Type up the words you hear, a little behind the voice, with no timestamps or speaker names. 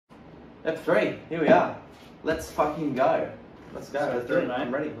Step 3. Here we are. Let's fucking go. Let's go. Step 3, mate.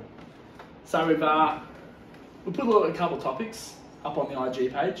 I'm ready. So we put a couple of topics up on the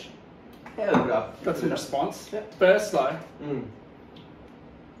IG page. Yeah, look it up. Got some response. Yep. First though,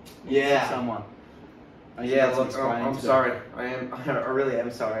 Yeah. someone. Yeah, look, I'm sorry. I really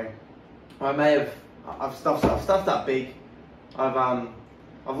am sorry. I've stuffed up big. I've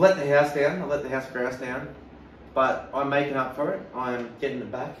let the house down. I let the house of Grouse down, but I'm making up for it. I'm getting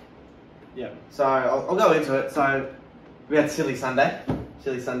it back. Yeah. So I'll go into it. So we had Silly Sunday.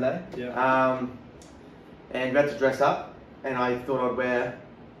 Yeah. And we had to dress up, and I thought I'd wear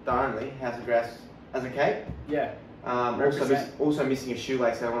the only House of Grouse as a cape. Yeah. Also missing a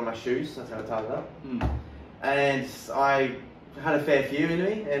shoelace out of one of my shoes. That's how I tied it up. Mm. And I had a fair few in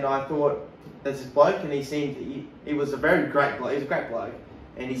me, and I thought there's this bloke, and he was a very great bloke. He was a great bloke,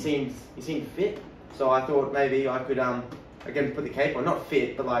 and he seemed fit. So I thought maybe I could again put the cape on, not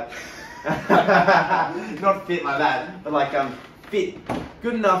fit, but like not fit like that, but like fit,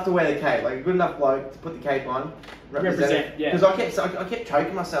 good enough to wear the cape, like a good enough bloke to put the cape on, represent. Yeah. Because I kept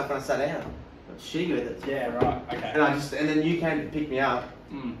choking myself when I sat down. I was shitty with it. Yeah. Right. Okay. And then you came to pick me up.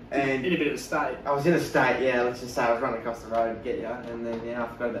 And in a bit of a state. I was in a state, yeah, let's just say I was running across the road to get you, and then I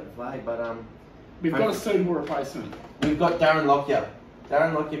forgot about the flag, but We've got a suitable replacement. We've got Darren Lockyer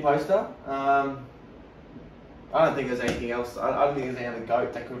poster. I don't think there's anything else. I don't think there's any other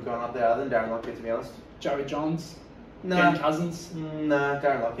goat that could have gone up there other than Darren Lockyer, to be honest. Joey Johns. No. Ben Cousins. No,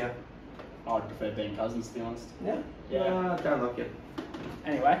 Darren Lockyer. I'd prefer Ben Cousins, to be honest. Yeah. Yeah. No, Darren Lockyer.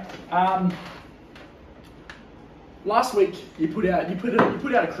 Anyway, last week you put out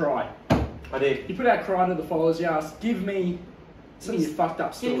a cry. I did. You put out a cry to the followers. You asked, give me some of your fucked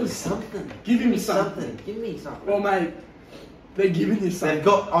up stories. Give me something. Give me something. Give me something. Well, mate, they're giving you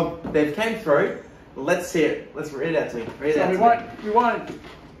something. They've came through. Let's see it. Let's read it out to me. We won't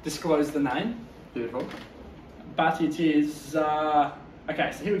disclose the name. Beautiful. But it is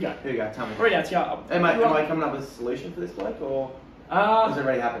okay. So here we go. Here we go. Tell me. Read out to you. Am I coming up with a solution for this bloke, or has it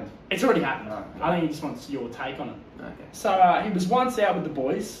already happened? It's already happened. Right. I think he just wants your take on it. Okay. So he was once out with the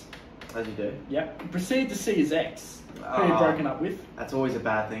boys. As you do. Yep. He proceeded to see his ex, who he'd broken up with. That's always a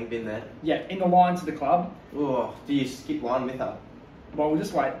bad thing. Been there. Yeah. In the line to the club. Oh, do you skip line with her? Well, we'll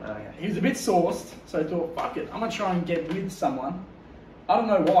just wait. Okay. He was a bit sauced, so he thought, fuck it, I'm going to try and get with someone. I don't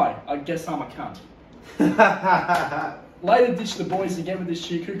know why. I guess I'm a cunt. Later ditched the boys to get with this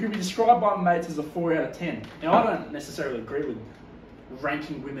chick who could be described by my mates as a 4 out of 10. Now, I don't necessarily agree with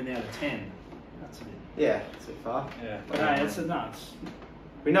ranking women out of 10. That's a bit... Yeah, it's a bit far. Yeah. But no, it's...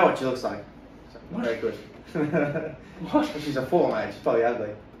 We know what she looks like. So, What? very good. What? She's a 4, mate. She's probably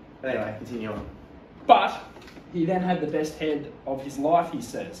ugly. But anyway, continue on. But he then had the best head of his life, he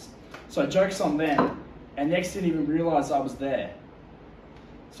says. So joke's on them, and the ex didn't even realise I was there.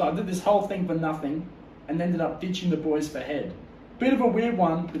 So I did this whole thing for nothing, and ended up ditching the boys for head. Bit of a weird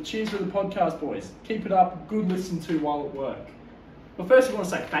one, but cheers for the podcast, boys. Keep it up, good listen to while at work. Well, first I want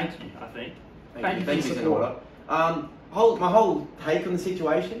to say thank you, I think. Thank you for your support. My whole take on the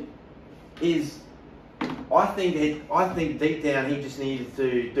situation is, I think deep down he just needed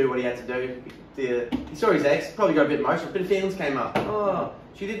to do what he had to do. He saw his ex, probably got a bit emotional, a bit of feelings came up. Oh,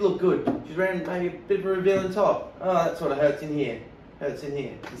 she did look good. She's wearing maybe a bit of a revealing top. Oh, that sort of hurts in here. The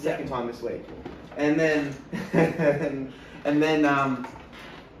second time this week. And then, and then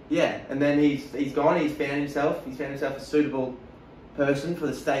he's gone. He's found himself a suitable person for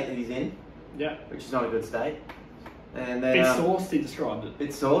the state that he's in. Yeah. Which is not a good state. And then bit sauce, he described it.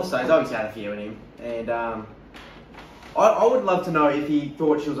 Bit sauce. So he's obviously had a few in him. And I would love to know if he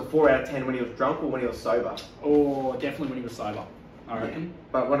thought she was a 4 out of 10 when he was drunk or when he was sober. Or definitely when he was sober, I reckon. Yeah.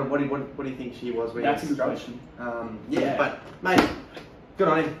 But what do you think she was when That's he was drunk? That's a good question. Yeah, but mate, good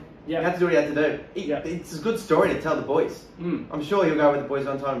on him. Yeah. He had to do what he had to do. It's a good story to tell the boys. I'm sure he'll go with the boys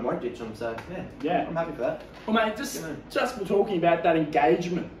one time and won't ditch them. So yeah, I'm happy for that. Well, mate, just for talking about that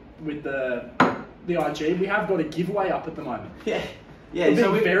engagement with the IG, we have got a giveaway up at the moment. Yeah.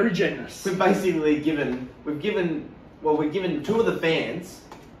 We're very generous. We've basically given 2 of the fans.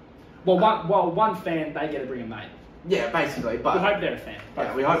 Well, one fan, they get to bring a mate. Yeah, basically. But we hope they're a fan.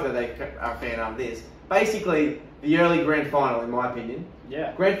 Yeah, we hope that they are a fan of this. Basically, the early grand final, in my opinion.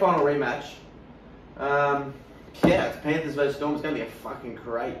 Yeah. Grand final rematch. It's Panthers versus Storm. It's going to be a fucking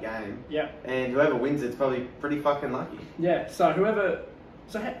great game. Yeah. And whoever wins it's probably pretty fucking lucky. Yeah.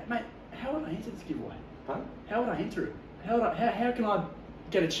 Mate, how would I enter this giveaway? Pardon? How would I enter it? How can I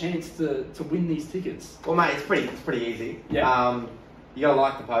get a chance to win these tickets? Well, mate, it's pretty easy. Yeah. You got to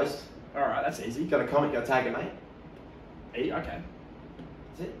like the post. All right, that's easy. You got to comment. You got to tag it, mate. Okay.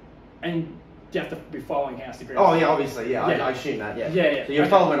 That's it. And Do you have to be following House to Grouse? Oh yeah, obviously, yeah. Yeah. I assume that, yeah. Yeah. So you're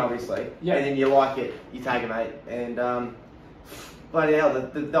following, obviously, Yeah. and then you like it, you tag a mate, and bloody hell,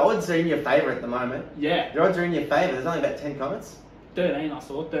 the odds are in your favour at the moment. Yeah. The odds are in your favour. There's only about 10 comments. 13, I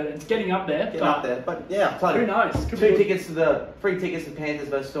saw. 13. It's getting up there. Getting up there, but yeah, I played Who it. knows? Could Free be tickets to Panthers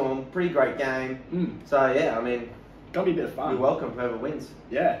versus Storm. Pretty great game. So yeah, I mean, gonna be a bit of fun. you're welcome whoever wins.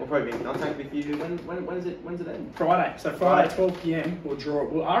 Yeah. We'll probably be in contact with you. When's it end? Friday. So Friday, 12 PM, we'll draw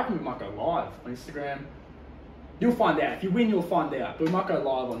it. Well, I reckon we might go live on Instagram. You'll find out. If you win, you'll find out. But we might go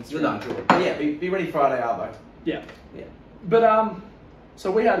live on Instagram. No. and draw it. But yeah, be ready Friday, Arvo. Yeah. Yeah. But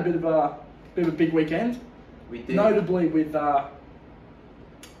so we had a bit of a big weekend. We did. Notably with the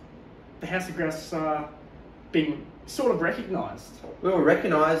House of Grouse being sort of recognised We were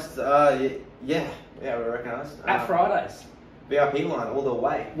recognised. Yeah, we were recognised at Fridays, VIP line all the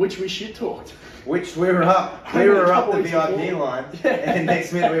way. which we shit talked. Which we were up. We Only a were up couple the weeks VIP before. line, Yeah. and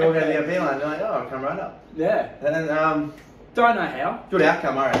next minute we all go to the VIP line. They're like, oh, I'll come right up. Yeah. And then Don't know how. good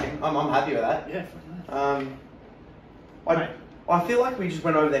outcome, I reckon. I'm happy with that. Yeah. I feel like we just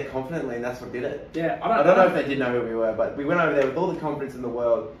went over there confidently, and that's what did it. Yeah. I don't know if they did know who we were, but we went over there with all the confidence in the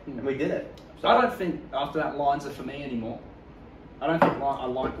world, and we did it. So, I don't think after that lines are for me anymore. I don't think I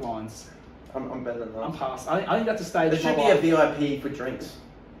like lines. I'm better than that. I'm past. I think that's a stage. There of should my be a life. VIP for drinks.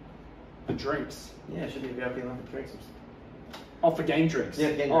 For drinks. Yeah, it should be a VIP line for drinks. Oh, for game drinks.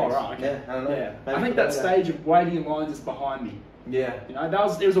 Yeah, game Oh, drinks. right. Okay. Yeah, I don't know. Yeah. Maybe I think put that that stage of waiting in lines is behind me. Yeah. You know,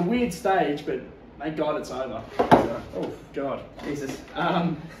 it was a weird stage, but thank God it's over. Oh God. Jesus.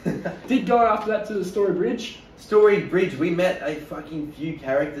 Did go after that to the Story Bridge. Story Bridge, we met a fucking few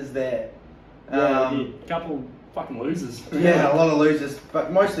characters there. Yeah, we did. A couple fucking losers. Yeah, a lot of losers,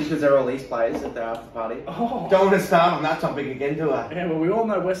 but mostly because they're all East players at their after party. Oh. Don't want to start on that topic again, do I? Yeah, well, we all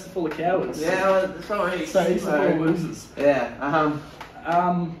know West are full of cowards. Yeah, well, sorry. So East are full of losers. Yeah.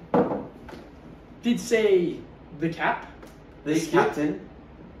 Did see the cap. The captain.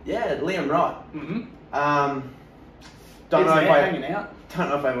 Yeah, Liam Wright. Mm-hmm. Don't know if I hanging out. don't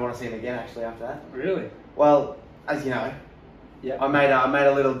know if I ever want to see him again. Actually, after that. Really? Well, as you know, Yeah. I made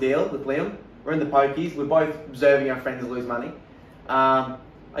a little deal with Liam. We're in the pokies. We're both observing our friends lose money. I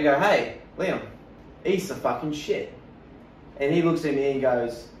go, hey, Liam, East are fucking shit. And he looks at me and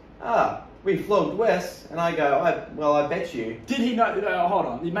goes, we flogged West. And I go, I bet you. Did he know? Hold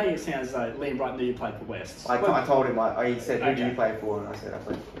on. You make it sound as though Liam Wright knew you played for West. I told him, he said, who do you Okay. play for? And I said, I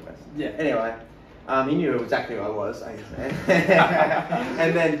played for West. Yeah. Anyway, he knew exactly who I was.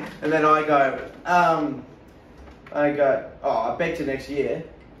 and then I go, I bet you next year,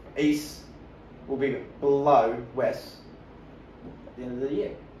 East will be below West at the end of the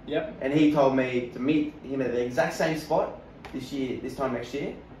year. Yep. And he told me to meet him at the exact same spot this time next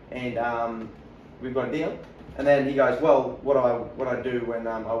year, and we've got a deal. And then he goes, well, what do I do when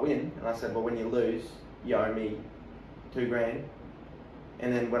I win? And I said, well, when you lose, you owe me $2,000.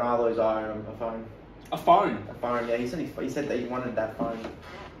 And then when I lose, I owe him a phone. A phone. A phone, yeah. He said that he wanted that phone.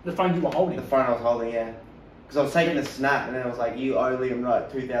 The phone you were holding. The phone I was holding, yeah. Because I was taking a snap, and then I was like, you owe Liam Wright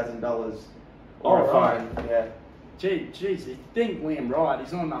 $2,000 or a right. phone, yeah. Jeez, you think Liam Wright,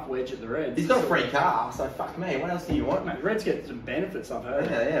 he's not enough wedge at the Reds. He's got a free car, so fuck me. What else do you want? Mate, the Reds get some benefits, I've heard.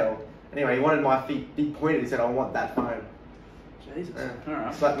 Yeah. Well, anyway, he wanted my feet. He pointed. He said, "I want that phone." Jesus. Yeah. All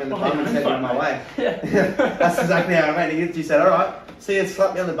right. Slapped me on the bum and sent me on my way. Yeah. That's exactly how I went. He said, "All right, see you."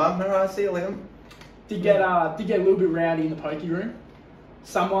 Slapped me on the bum. All right, see you, Liam. Did get a little bit rowdy in the pokey room.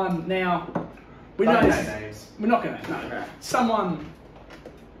 Someone now. We know Don't this. name names. We're not gonna. No. Someone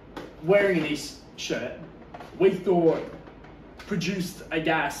wearing an East shirt. We thought produced a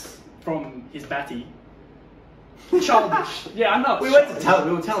gas from his batty. Childish. Yeah, I know. We went to tell him.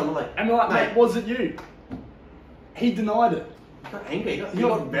 We were telling him, like, And we're like, mate, was it you? He denied it. He got angry. He He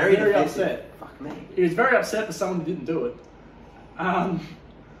got got very very defensive. upset. Fuck me. He was very upset for someone who didn't do it.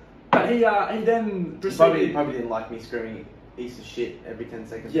 But he then He proceeded. probably didn't like me screaming "piece of shit" every 10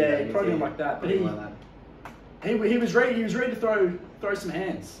 seconds. Yeah, he probably didn't like that. But he was ready. He was ready to throw some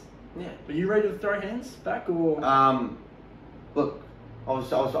hands. Yeah. Were you ready to throw hands back or? Look, I was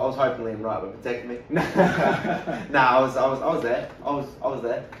hoping Liam Wright would protect me. No, I was there. I was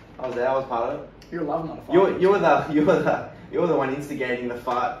there. I was part of it. You're a lover, not a fighter. You're the one instigating the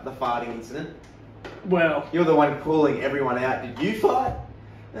farting incident. Well, You're the one calling everyone out. Did you fight?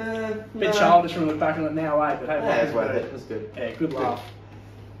 bit childish from the back of it now, but hey, Yeah, it's worth it. It was good. Yeah, good laugh.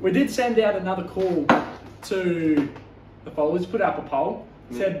 We did send out another call to the followers. Put up a poll.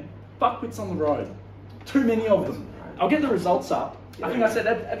 Said fuckwits on the road. Too many of them. I'll get the results up. I think I said,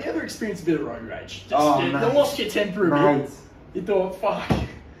 have you ever experienced a bit of road rage? You lost your temper a bit. You thought, fuck.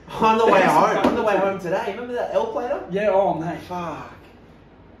 On the way home. On the way home today. Remember that L plater? Yeah, oh mate. Fuck.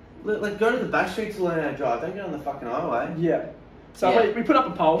 Like, go to the back streets to learn how to drive. Don't get on the fucking highway. Yeah. So we put up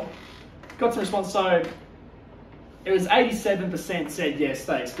a poll, got some response. So it was 87% said yes,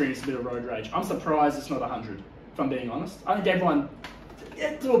 they experienced a bit of road rage. I'm surprised it's not 100, if I'm being honest. I think everyone,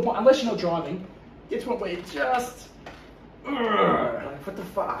 get to a point, unless you're not driving, get to a point where you just... Like, what the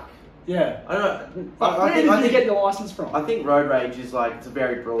fuck? Yeah. I don't know. Where did you get your license from? I think road rage is like, it's a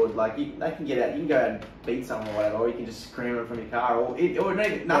very broad, like, they can get out, you can go out and beat someone or whatever, or you can just scream it from your car, or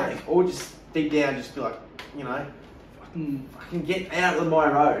nothing, or just deep down just be like, you know, fucking get out of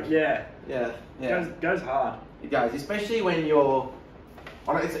my road. Yeah. Yeah. Goes hard. It goes, especially when you're,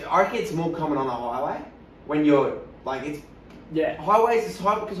 I reckon it's more common on the highway, when you're, like, it's, highways is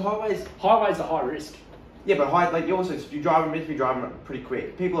high, because highways are high risk. Yeah, but like you also, if you're driving pretty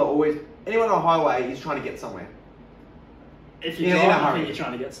quick. People are always, anyone on a highway is trying to get somewhere. If you're driving, you're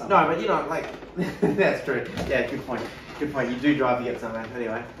trying to get somewhere. No, but you know, like, that's true. Yeah, good point. Good point. You do drive to get somewhere.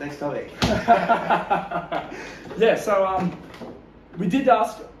 Anyway, next topic. Yeah, so we did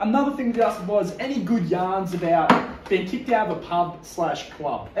ask, another thing we did ask was any good yarns about being kicked out of a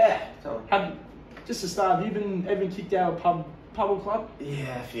pub/club? Yeah, totally. Just to start, have you ever been kicked out of a pub or club?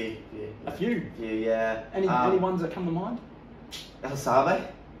 Yeah, a few. A few? Yeah. Any ones that come to mind? El Sabe,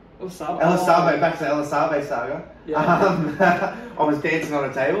 back to El Sabe saga. Yeah. I was dancing on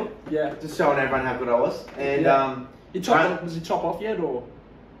a table. Yeah. Just showing everyone how good I was. And was your top off yet, or?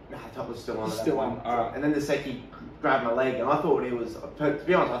 No, the top was still on. Still on. Alright. And then the secchi grabbed my leg, and I thought it was. To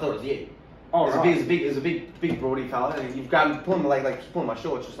be honest, I thought it was you. Oh, it was a big, broady fella, and you've grabbed him, pulling my leg, like just pulling my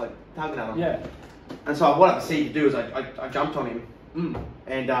shorts, just like tugging at him. Yeah. And so what I proceeded to do is I jumped on him,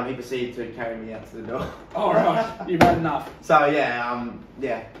 and he proceeded to carry me out to the door. Oh right, you've had enough. So yeah.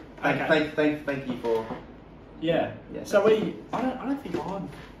 Okay. Thank you for. Yeah. So I don't think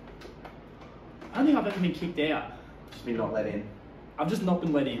I've ever been kicked out. Just been not let in. I've just not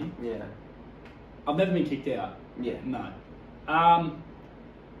been let in. Yeah. I've never been kicked out. Yeah. No.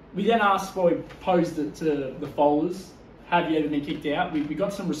 We then asked, we posed it to the followers, have you ever been kicked out? We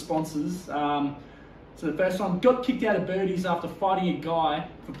got some responses. So the first one, got kicked out of Birdies after fighting a guy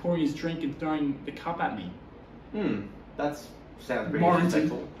for pouring his drink and throwing the cup at me. That sounds pretty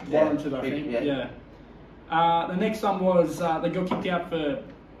Warranted, I think. think. Yeah. The next one was they got kicked out for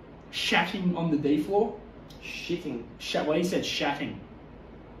shatting on the D floor. Shitting. Well, he said shatting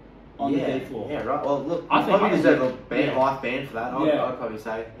on the D floor. Yeah, right. Well, look, I think probably deserve a life ban for that. I'd probably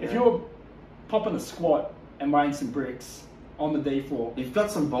say. If you're popping a squat and weighing some bricks on the D floor, you've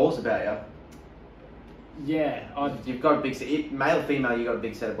got some balls about you. Yeah, you've got a big male or female. You've got a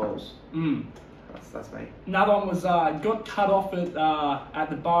big set of balls. That's me. Another one was got cut off at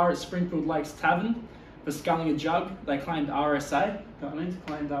the bar at Springfield Lakes Tavern for sculling a jug. They claimed RSA. You know what I mean?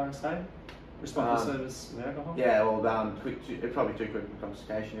 Claimed RSA. Responsible service with alcohol. Yeah, well, probably too quick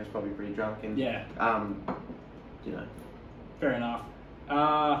intoxication. He was probably pretty drunk and you know. Fair enough.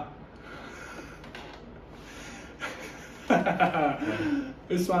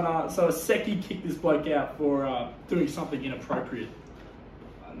 This one, so a secchi kicked this bloke out for doing something inappropriate.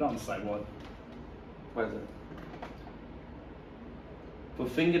 I don't want to say what. What is it? For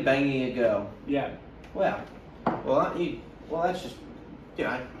finger banging a girl. Yeah. Wow. Well, that's just, you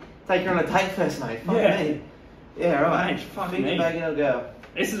know, take her on a date first, mate. Fuck me. Yeah, right. Mate, fuck finger me. banging a girl.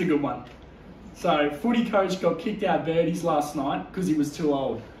 This is a good one. So, footy coach got kicked out of Birdies last night because he was too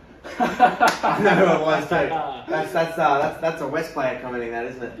old. I know who it was too. That's a West player commenting that,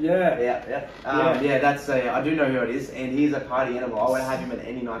 isn't it? Yeah. That's I do know who it is, and he's a party animal. I would have him at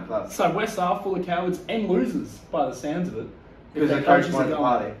any nightclub. So West are full of cowards and losers by the sounds of it. Because the coach wanted to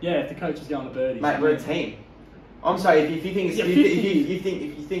party. Yeah, if the coach is going to Birdies. Mate, we're a team. I'm sorry if you think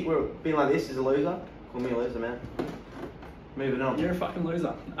if you think we're being like this is a loser, call me a loser, man. Moving on. You're a fucking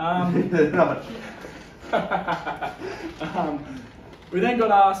loser. We then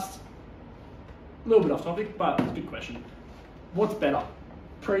got asked, a little bit off topic, but it's a good question. What's better,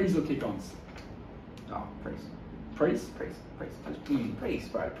 prees or kick-ons? Oh, prees. Prees? Prees,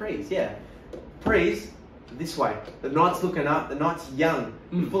 bro. Prees, yeah. Prees, this way. The night's looking up, the night's young,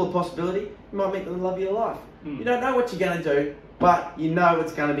 full of possibility. You might meet the love of your life. You don't know what you're going to do, but you know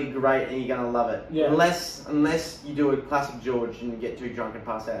it's going to be great and you're going to love it. Yeah. Unless you do a classic George and you get too drunk and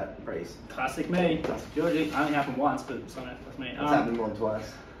pass out, prees. Classic me. Classic Georgie. Only happened once, but it's that's me. It's happened more than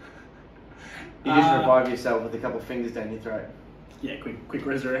twice. You just revive yourself with a couple of fingers down your throat. Yeah, quick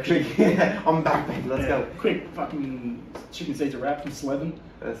resurrection. I'm back, baby. Let's go. Quick fucking chicken Caesar wrap from Slevin.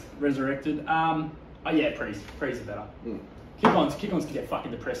 Resurrected. Yeah, prees are better. Kick-ons can get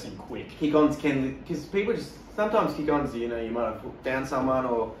fucking depressing quick. Kick-ons can, because people just, sometimes kick-ons, you know, you might have hooked down someone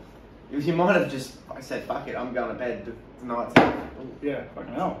or, You might have just said, fuck it, I'm going to bed tonight. Yeah,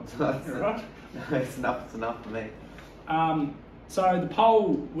 fucking hell. You're right. No, it's enough for me. So the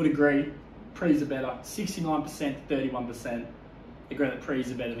poll would agree prees are better. 69%, 31% agree that prees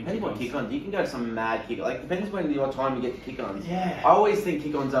are better than Depends what kick-ons. kick-ons. You can go to some mad kick-ons. Like, depends what time you get to kick-ons. Yeah. I always think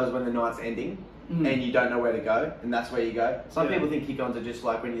kick-ons are when the night's ending and you don't know where to go, and that's where you go. Some people think kick-ons are just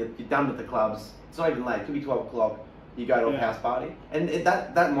like when you're done with the clubs. It's not even late. It could be 12 o'clock. You go to a house party. And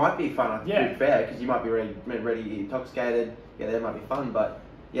that might be fun, I think, fair, because you might be ready intoxicated. Yeah, that might be fun, but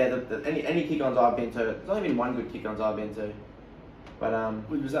yeah, any kick-ons I've been to, there's only been one good kick-ons I've been to. But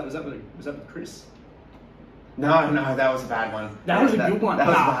was that with Chris? No, that was a bad one. That was a good one. That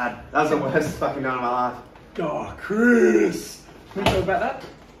was bad. That was the worst fucking night of my life. Oh, Chris! Can we talk about that?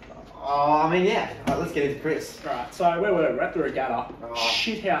 Oh, I mean, yeah. Right, let's get into Chris. Right, so where were we? We're at the regatta.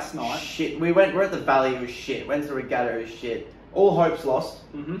 Shit house night. Shit. We're at the valley, it was shit. Went to the regatta, it was shit. All hope's lost.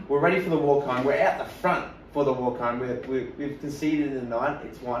 We're ready for the walk home. We're out the front for the walk home. We've conceded in the night.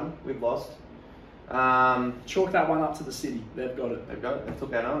 It's won. We've lost. Chalk that one up to the city. They've got it. They've got it. They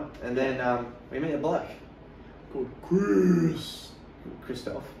took our night. And then we met a bloke called Chris.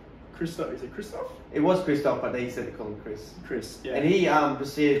 Christoph. Christoph, is it Christoph? It was Christoph, but they said to call him Chris. Chris, yeah. And he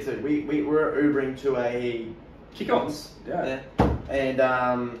proceeded to, we were Ubering to a kick-ons. Yeah.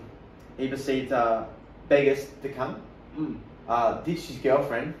 And he proceeded to beg us to come. Ditched his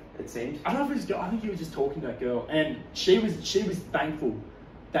girlfriend, it seemed. I don't know if it was girl. I think he was just talking to that girl, and she was thankful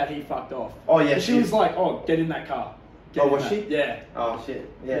that he fucked off. Oh yeah. She was like, "Oh, get in that car." Was she? Yeah. Oh shit.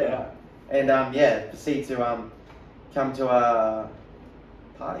 Yeah. Right. And proceeded to come to a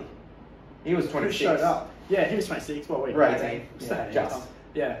party. He was 26. Chris showed up. Yeah, he was 26. What were we? We're 18. Just 18.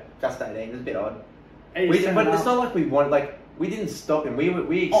 It was a bit odd. But it's not like we wanted. Like we didn't stop him.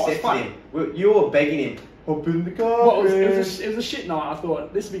 We accepted him. You were begging him. Hop in the car. Well, it was a shit night. I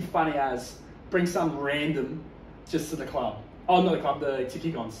thought this would be funny as bring some random just to the club. Oh, not the club, to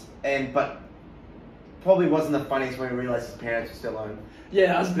kick-ons. But probably wasn't the funniest when we realised his parents were still home.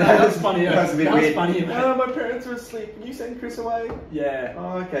 Yeah, that was funny. That was a bit weird. Funny. Oh, my parents are asleep. Can you send Chris away? Yeah.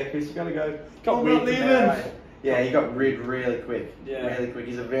 Oh, okay, Chris, you gotta go. Got rid leaving. Yeah, he got rid really quick. Yeah. Really quick.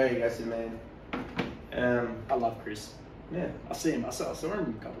 He's a very aggressive man. I love Chris. Yeah. I saw him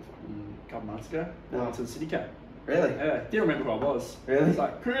a couple months ago. Went to the City Cape. Really? Yeah. Didn't remember who I was. Really? He's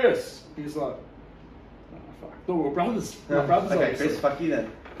like, Chris. He was like, oh, fuck. Look, we're brothers. We're brothers. Okay, obviously. Chris, fuck you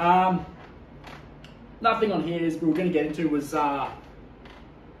then. Nothing on here is we were going to get into was the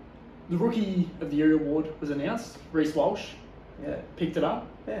Rookie of the Year award was announced. Reece Walsh. Yeah. Picked it up.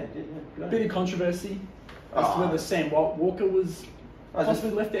 Yeah, yeah. Bit of controversy as to whether Sam Walker was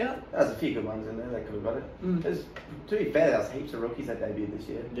possibly left out. There's a few good ones in there that could have got it. To be fair, there's heaps of rookies that debuted this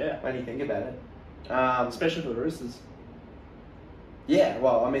year. Yeah. When you think about it. Especially for the Roosters. Yeah,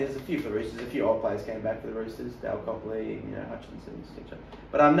 well, I mean, there's a few for the Roosters. A few old players came back for the Roosters. Dale Copley, Hutchinson, etc.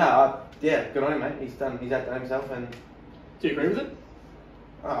 But yeah, good on him, mate. He's outdone himself, and. Do you agree with it?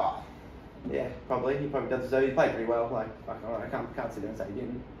 Oh, yeah, probably. He probably does deserve. He played pretty well. Like, I can't sit there and say he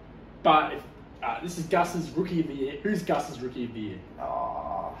didn't. But if, this is Gus's Rookie of the Year. Who's Gus's Rookie of the Year?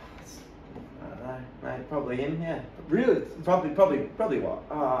 Oh, I don't know, mate. Probably him. Yeah. Really? Probably what?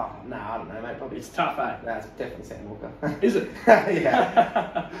 Oh, no, I don't know, mate. Probably. It's tough, eh? No, it's definitely Sam Walker. Is it?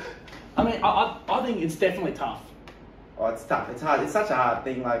 Yeah. I mean, I think it's definitely tough. Oh, it's tough. It's hard. It's such a hard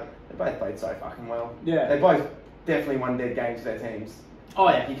thing. Like, they both played so fucking well. Yeah. They both definitely won their games for their teams. Oh,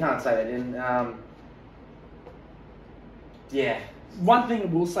 yeah. You can't say they didn't. Yeah. One thing I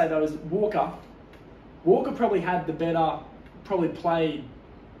will say, though, is Walker probably had probably played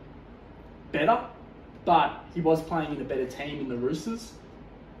better, but he was playing in a better team in the Roosters.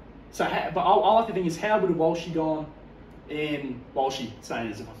 So, but I like to think is how would have Walshy gone in Walshy,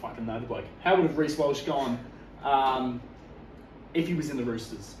 saying as if I fucking know the bloke. How would have Reece Walsh gone if he was in the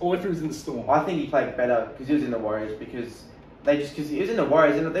Roosters or if he was in the Storm? I think he played better because he was in the Warriors because he was in the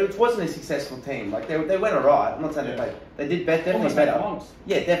Warriors and it wasn't a successful team. Like they went alright. I'm not saying they did definitely better.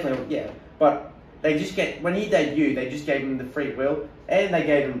 Yeah, definitely. Yeah, but they just when he debuted, they just gave him the free will and they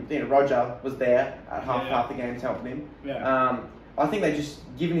gave him. Roger was there at half the games helping him. Yeah. I think they just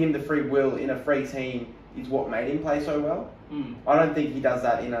giving him the free will in a free team is what made him play so well. I don't think he does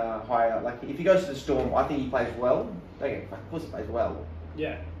that in a higher. Like if he goes to the Storm, I think he plays well. Of course he plays well.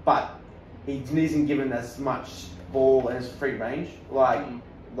 Yeah. But he isn't given as much ball and as free range.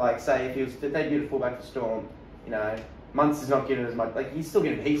 Like say if he was to debut a fullback for Storm, Muntz is not given as much. Like he's still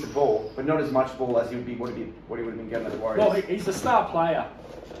getting heaps of ball, but not as much ball as he would would have been given at the Warriors. Well, he's a star player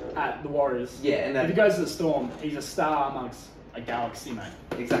at the Warriors. Yeah, and if he goes to the Storm, he's a star amongst a galaxy, mate.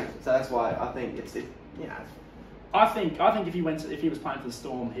 Exactly. So that's why I think it's I think if he was playing for the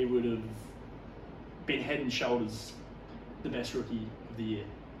Storm, he would have been head and shoulders the best rookie of the year.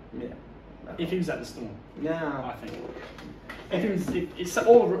 Yeah. If he was at the Storm. Yeah. I think. If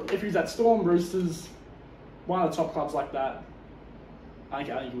he was at Storm, Roosters, one of the top clubs like that, I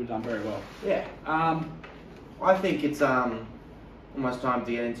think he would have done very well. Yeah. I think it's almost time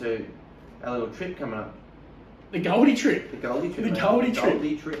to get into a little trip coming up. The Goldie trip. The Goldie trip. The mate. Goldie The trip.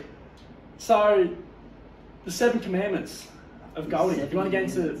 Goldie trip. So, the 7 commandments of Goldie. If you want to get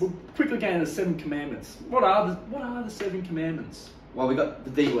into, we'll quickly get into the 7 commandments. What are the 7 commandments? Well, we got the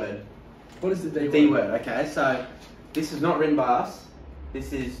D word. What is the D word? D word. Okay, so this is not written by us.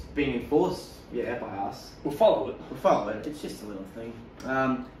 This is being enforced, by us. We'll follow it. We'll follow it. It's just a little thing.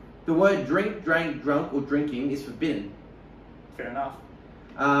 The word drink, drank, drunk, or drinking is forbidden. Fair enough.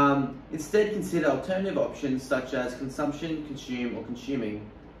 Instead, consider alternative options such as consumption, consume, or consuming,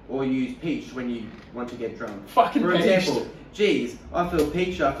 or use peach when you want to get drunk. Fucking For peached. example, geez, I feel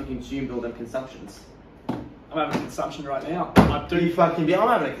peach after consumed all them consumptions. I'm having a consumption right now. I do. You fucking be. I'm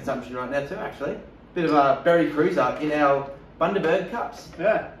having a consumption right now too, actually. Bit of a berry cruiser in our Bundaberg cups.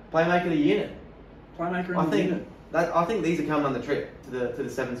 Yeah. Playmaker of the unit. Playmaker in I the think unit. I think these are coming on the trip to the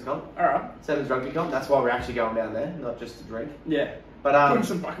Sevens comp. Alright. Sevens rugby comp. That's why we're actually going down there, not just to drink. Yeah. But Putting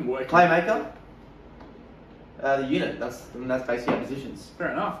some fucking work in. Playmaker. The unit. That's basically our positions.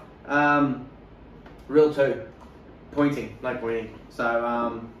 Fair enough. Rule 2. Pointing. No pointing.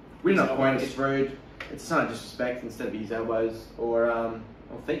 So we're not pointing. It's rude. It's a sign of disrespect instead of use elbows or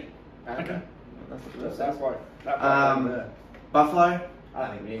feet. Okay. That's That's like that. Buffalo. I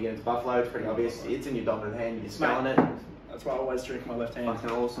don't think we need to get into Buffalo. It's pretty obvious. It's in your dominant hand. You're smelling it. That's why I always drink my left hand.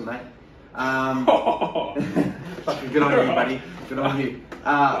 Fucking awesome, mate. Fucking good on you, buddy. Good on you.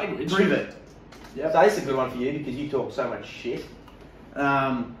 Prove it. Yep. So this is a good one for you because you talk so much shit.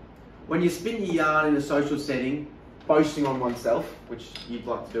 When you spin your yarn in a social setting, boasting on oneself, which you'd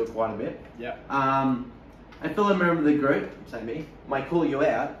like to do quite a bit. Yeah. A fellow member of the group, say me, might call you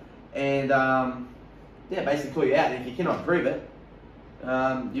out and basically call you out. And if you cannot prove it,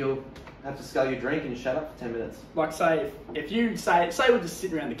 you'll have to scull your drink and shut up for 10 minutes. Like say if you say we're just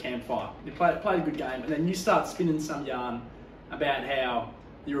sitting around the campfire, you play a good game, and then you start spinning some yarn about how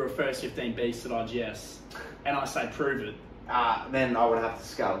you were a first 15 beast at IGS, and I say prove it. Then I would have to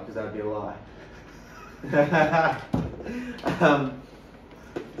scull because that would be a lie.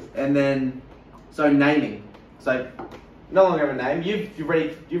 And then, so naming. So no longer have a name. You've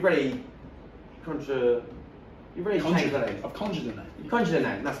already changed the name. I've conjured a name. You conjured a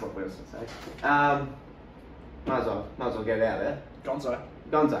name. That's what we were going to say. Might as well get it out there. Gonzo.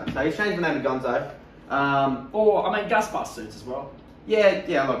 So he's changed the name to Gonzo. Or I mean Gus Bus suits as well. Yeah.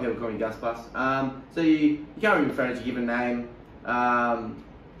 A lot of people call me Gus Bus. So you can't really refer to give a name.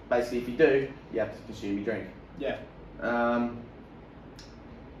 Basically, if you do, you have to consume your drink. Yeah.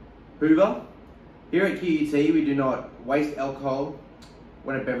 Hoover. Here at QUT, we do not waste alcohol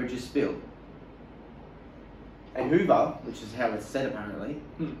when a beverage is spilled. And Hoover, which is how it's said apparently,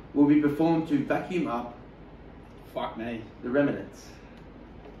 will be performed to vacuum up Fuck me. the remnants.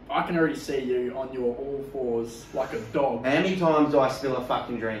 I can already see you on your all fours like a dog. How many times do I spill a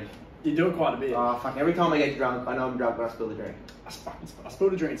fucking drink? You do it quite a bit. Oh, fuck. Every time I get drunk, I know I'm drunk when I spill the drink. I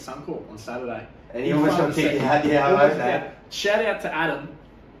spilled a drink at Suncorp on Saturday. And he almost got kicked out. Yeah, I know that. Shout out to Adam.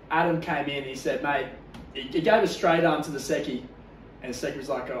 Adam came in and he said, mate, he gave a straight arm to the Secchi, and the Secchi was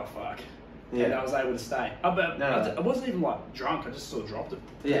like, oh, fuck. Yeah. And I was able to stay. I wasn't even like drunk, I just sort of dropped it.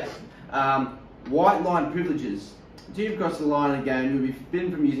 Yeah. White line privileges. Do you cross the line again, you'll be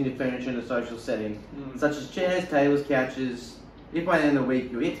forbidden from using the furniture in a social setting, such as chairs, tables, couches. If by the end of the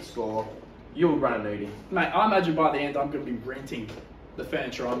week you hit the score, you'll run a nudie. Mate, I imagine by the end I'm going to be renting the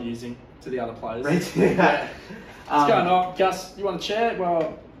furniture I'm using to the other players. Renting? Yeah. What's going on? Gus, you want a chair?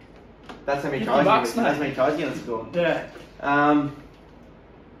 Well, that's how many $50, tries mate. that's how many tries you're gonna score. Yeah.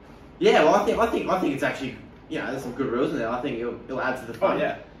 Yeah, well, I think it's actually, there's some good rules in there. I think it'll add to the fun. Oh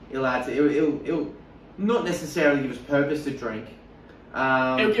yeah. It'll not necessarily give us purpose to drink.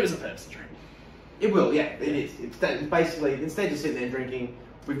 It'll give us a purpose to drink. It will, yeah. It is. It's basically, instead of just sitting there drinking,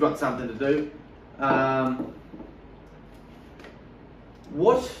 we've got something to do.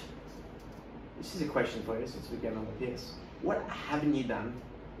 This is a question for you since we're getting on the piss. What haven't you done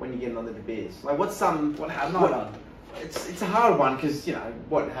when you're getting on the beers? Like, what haven't I done? It's a hard one because,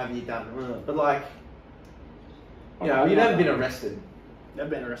 what haven't you done? But like, you've never been arrested. Never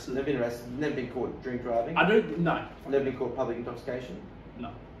been arrested. Never been arrested. Never been caught drink driving. I do, no. Never been caught public intoxication.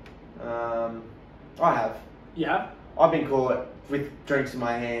 No. I have. You have? I've been caught with drinks in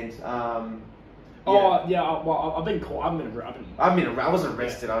my hand. Well, I've been caught. I wasn't wasn't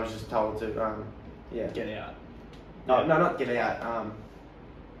arrested. I was just told to, get out. No, not get out.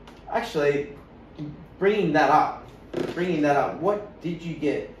 Actually, bringing that up. What did you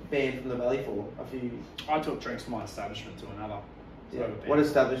get banned from the Valley for? I took drinks from one establishment to another. So Yeah. What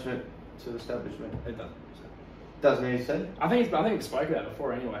establishment to establishment? It doesn't. Doesn't need to say. I think we spoke about it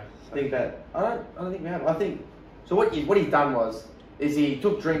before anyway. So. I don't think we have. I think so. What he's done is he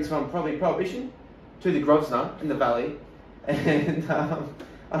took drinks from probably Prohibition to the Grosvenor in the Valley, and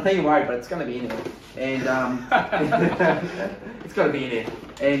I know you're worried, but it's going to be in there, and it's got to be in there,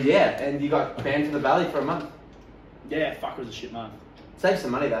 and yeah, and you got banned from the Valley for a month. Yeah, fuck, it was a shit month. Save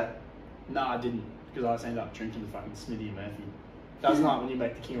some money though. No, I didn't, because I just ended up drinking the fucking Smithy and Murphy. That was the night when you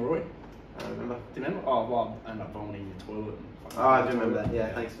make the King Roy. I don't remember. Do you remember? Oh, well, I ended up vomiting in the toilet. Oh, I do remember that.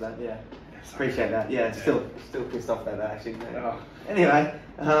 Yeah, thanks for that. Yeah, appreciate that. Yeah, still pissed off about that actually. Oh. Anyway,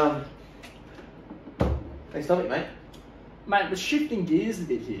 next topic, mate. Mate, we're shifting gears a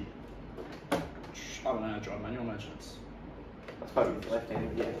bit here. I don't know how to drive manual motions. That's probably the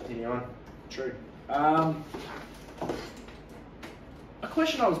left-handed. Yeah, continue on. True. A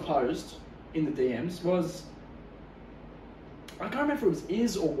question I was posed in the DMs was, I can't remember if it was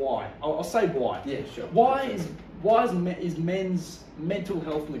is or why. I'll say why. Yeah, sure. Why is men's mental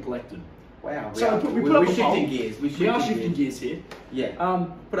health neglected? Wow. So we're shifting gears. We are shifting gears here. Yeah.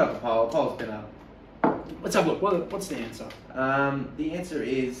 Put up a poll. A poll's been up. Let's have a look. What's the answer? The answer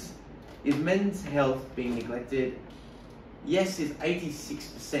is men's health being neglected? Yes is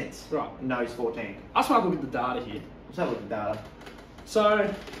 86%. Right. No is 14. I just want to look at the data here. Let's have a look at the data.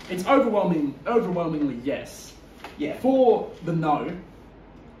 So it's overwhelmingly yes. Yeah. For the no,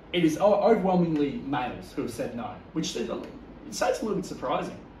 it is overwhelmingly males who have said no, which it's a little bit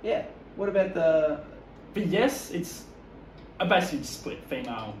surprising. Yeah. What about the? But yes, it's basically split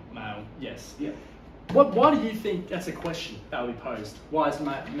female, male. Yes. Yeah. Why do you think that's a question that will be posed? Why is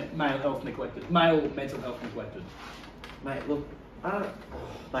male health neglected? Male mental health neglected? Mate, look,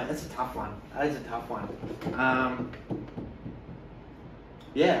 mate, that's a tough one. That is a tough one.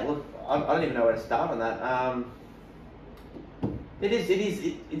 Yeah, look, I don't even know where to start on that. It is and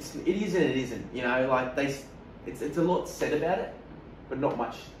it isn't. You know, like it's a lot said about it, but not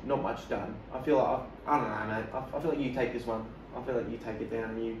much done. I feel like I don't know, mate. I feel like you take this one. I feel like you take it down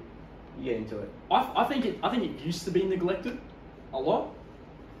and you get into it. I think it used to be neglected a lot,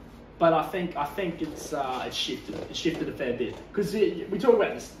 but I think it's shifted. It's shifted a fair bit because we talk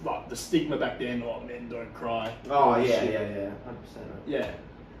about this, like the stigma back then. Oh, men don't cry. Oh yeah, shit. yeah, 100%. Yeah,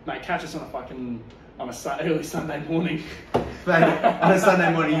 mate, catch us on a early Sunday morning. Mate, on a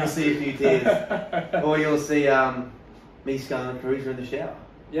Sunday morning you'll see a few tears, or you'll see me sculling a cruiser in the shower.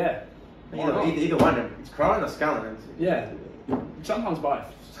 Yeah, either one. It's crying or sculling. Yeah, sometimes both.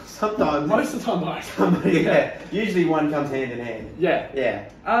 Sometimes. Most of the time both. Yeah. Usually one comes hand in hand. Yeah. Yeah.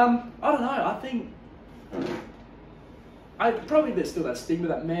 I don't know. I think probably there's still that stigma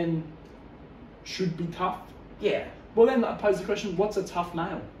that men should be tough. Yeah. Well, then I pose the question: what's a tough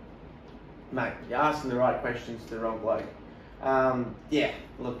male? Mate, you're asking the right questions to the wrong bloke. Yeah.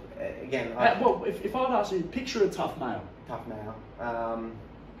 Look, again. Well, if I'd ask you, picture a tough male. Tough male.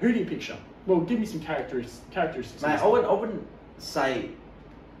 Who do you picture? Well, give me some characteristics. Mate, I wouldn't say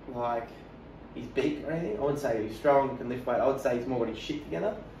like he's big or anything. I wouldn't say he's strong, can lift weight. I would say he's more got his shit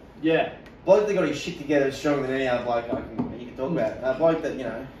together. Yeah. Bloke that got his shit together is stronger than any other bloke you can talk about. A bloke that,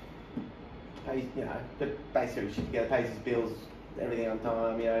 pays, that basically his shit together, pays his bills, everything on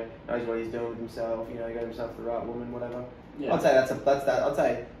time, knows what he's doing with himself, got himself the right woman, whatever. Yeah. I'd say that's that. I'd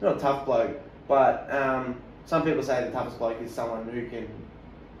say not a tough bloke, but some people say the toughest bloke is someone who can,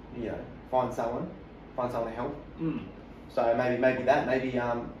 find someone to help. Mm. So maybe that, maybe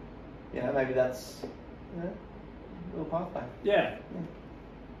that's a little pathway. Yeah.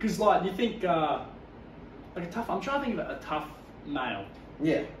 Because you think like a tough. I'm trying to think of a tough male.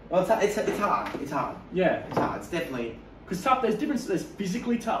 Yeah. Well, it's hard. It's hard. Yeah. It's hard. It's definitely because tough. There's difference. There's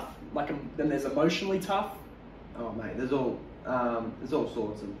physically tough. Then there's emotionally tough. Oh mate, there's all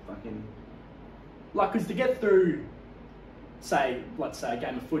sorts of fucking. Because to get through, let's say a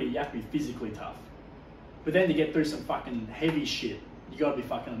game of footy, you have to be physically tough. But then to get through some fucking heavy shit, you gotta be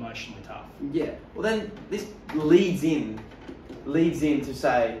fucking emotionally tough. Yeah. Well, then this leads in to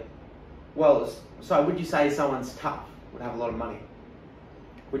say, well, so would you say someone's tough would have a lot of money?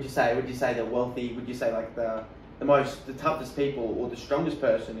 Would you say they're wealthy? Would you say like the toughest people or the strongest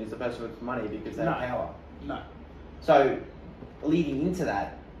person is the person with money because they have power? No. So, leading into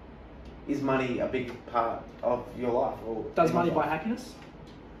that, is money a big part of your life? Or does money buy happiness?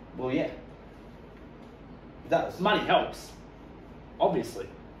 Well, yeah. It does. Money helps, obviously.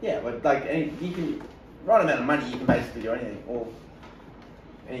 Yeah, but you can, right amount of money, you can basically do anything, or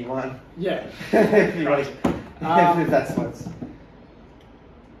anyone. Yeah. Right. That's what's.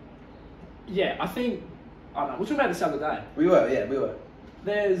 Yeah, I think, I don't know, we were talking about this the other day. We were.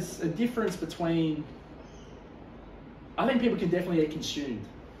 There's a difference between, I think people can definitely get consumed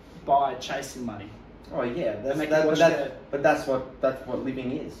by chasing money. Oh yeah, but that's what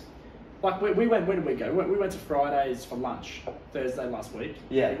living is. Like we went, where did we go? We went to Fridays for lunch, Thursday last week.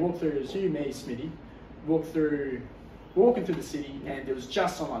 Yeah. We walked through, it was you, me, Smitty, walking through the city, and it was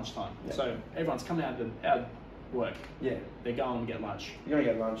just on lunchtime. Yeah. So everyone's coming out of work. Yeah. They're going to get lunch. You're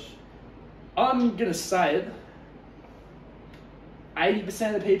gonna get lunch. I'm going to say it,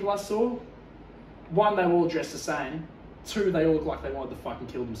 80% of the people I saw, one, they were all dressed the same. Two, they all looked like they wanted to fucking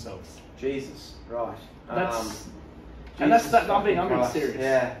kill themselves. Jesus, right. And that's that. I'm being serious.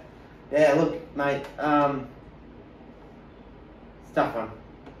 Yeah. Yeah, look, mate, it's a tough one.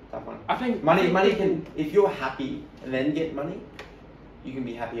 I think money can, if you're happy and then get money, you can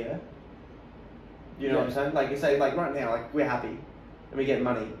be happier. You know what I'm saying? Like you say, like right now, like we're happy and we get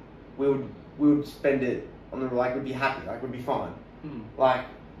money, we would spend it on the, like we'd be happy, like we'd be fine. Like,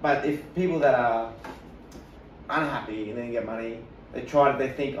 but if people that are unhappy and then get money, they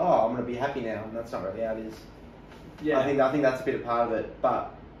think, oh, I'm gonna be happy now, and that's not really how it is. Yeah. I think that's a bit of part of it,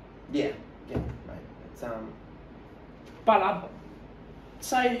 but yeah, mate. It's But I'd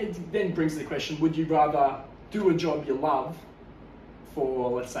say it then brings the question: would you rather do a job you love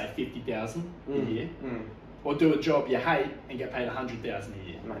for, let's say, 50,000 a year, or do a job you hate and get paid 100,000 a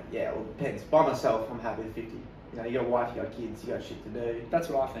year? Mate, yeah, well, it depends. By myself, I'm happy with 50. You know, you got a wife, you got kids, you got shit to do. That's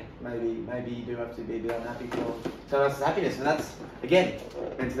what I think. Maybe you do have to be a bit unhappy for someone else's happiness, and that's again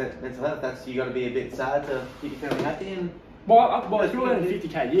mental health. That's you got to be a bit sad to keep your family happy. And well, if you're earning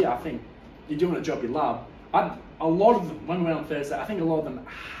 50k a year, I think you're doing a job you love. A lot of them, when we went on Thursday, I think a lot of them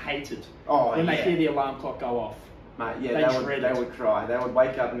hated when they hear the alarm clock go off. Mate, yeah, they would cry. They would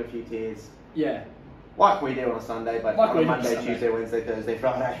wake up in a few tears. Yeah. Like we do on a Sunday, but on a Monday, Tuesday, Wednesday, Thursday,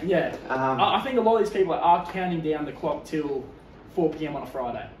 Friday. Yeah. I think a lot of these people are counting down the clock till 4 p.m. on a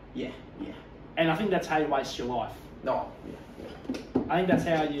Friday. Yeah. And I think that's how you waste your life. No. Yeah. I think that's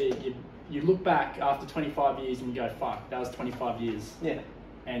how you look back after 25 years and you go, fuck, that was 25 years. Yeah.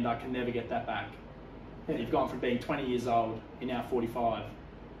 And I can never get that back. Yeah. You've gone from being 20 years old, you're now 45,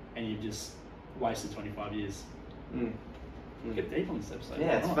 and you've just wasted 25 years. Get deep on this episode.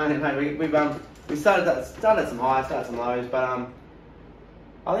 Yeah, it's funny, mate. We started some highs, started some lows, but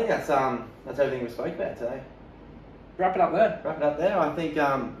I think that's everything we spoke about today. Wrap it up there. I think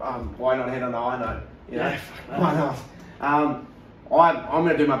why not head on a high note? You know? Yeah. Why not? I'm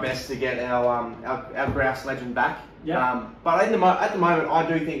going to do my best to get our Grouse legend back. Yeah. But at the moment, I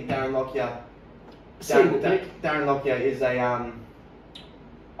do think Darren Lockyer is a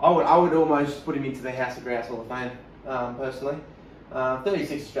I would almost put him into the House of Grouse Hall of Fame. Personally,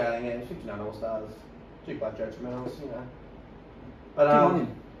 36 Australian games, 59 All Stars, 2 Black Jokes medals, you know. But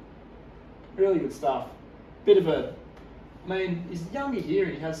really good stuff. Bit of a, I mean, he's younger here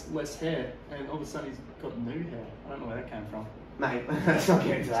and he has less hair, and all of a sudden he's got new hair. I don't know where that came from. Mate, let's not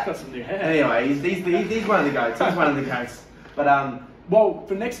get into that. He's got some new hair. Anyway, he's one of the goats. He's one of the goats. But well,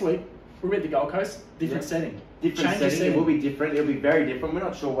 for next week we're at the Gold Coast. Different setting. Different setting. It will be different. It'll be very different. We're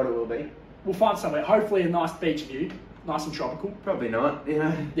not sure what it will be. We'll find somewhere, hopefully a nice beach view, nice and tropical. Probably not, you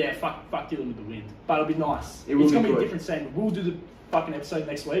know. Yeah, fuck dealing with the wind. But it'll be nice. It's going to be a different setting. We'll do the fucking episode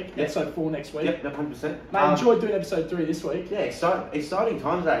next week, episode 4 next week. Yep, 100%. Mate, I enjoyed doing episode 3 this week. Yeah, exciting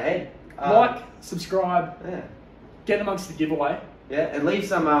times ahead. Like, subscribe, yeah, get amongst the giveaway. Yeah, and leave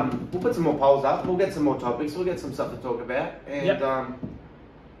some, we'll put some more polls up, we'll get some more topics, we'll get some stuff to talk about, and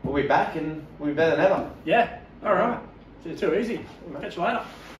we'll be back and we'll be better than ever. Yeah, alright. Too easy. Catch you later.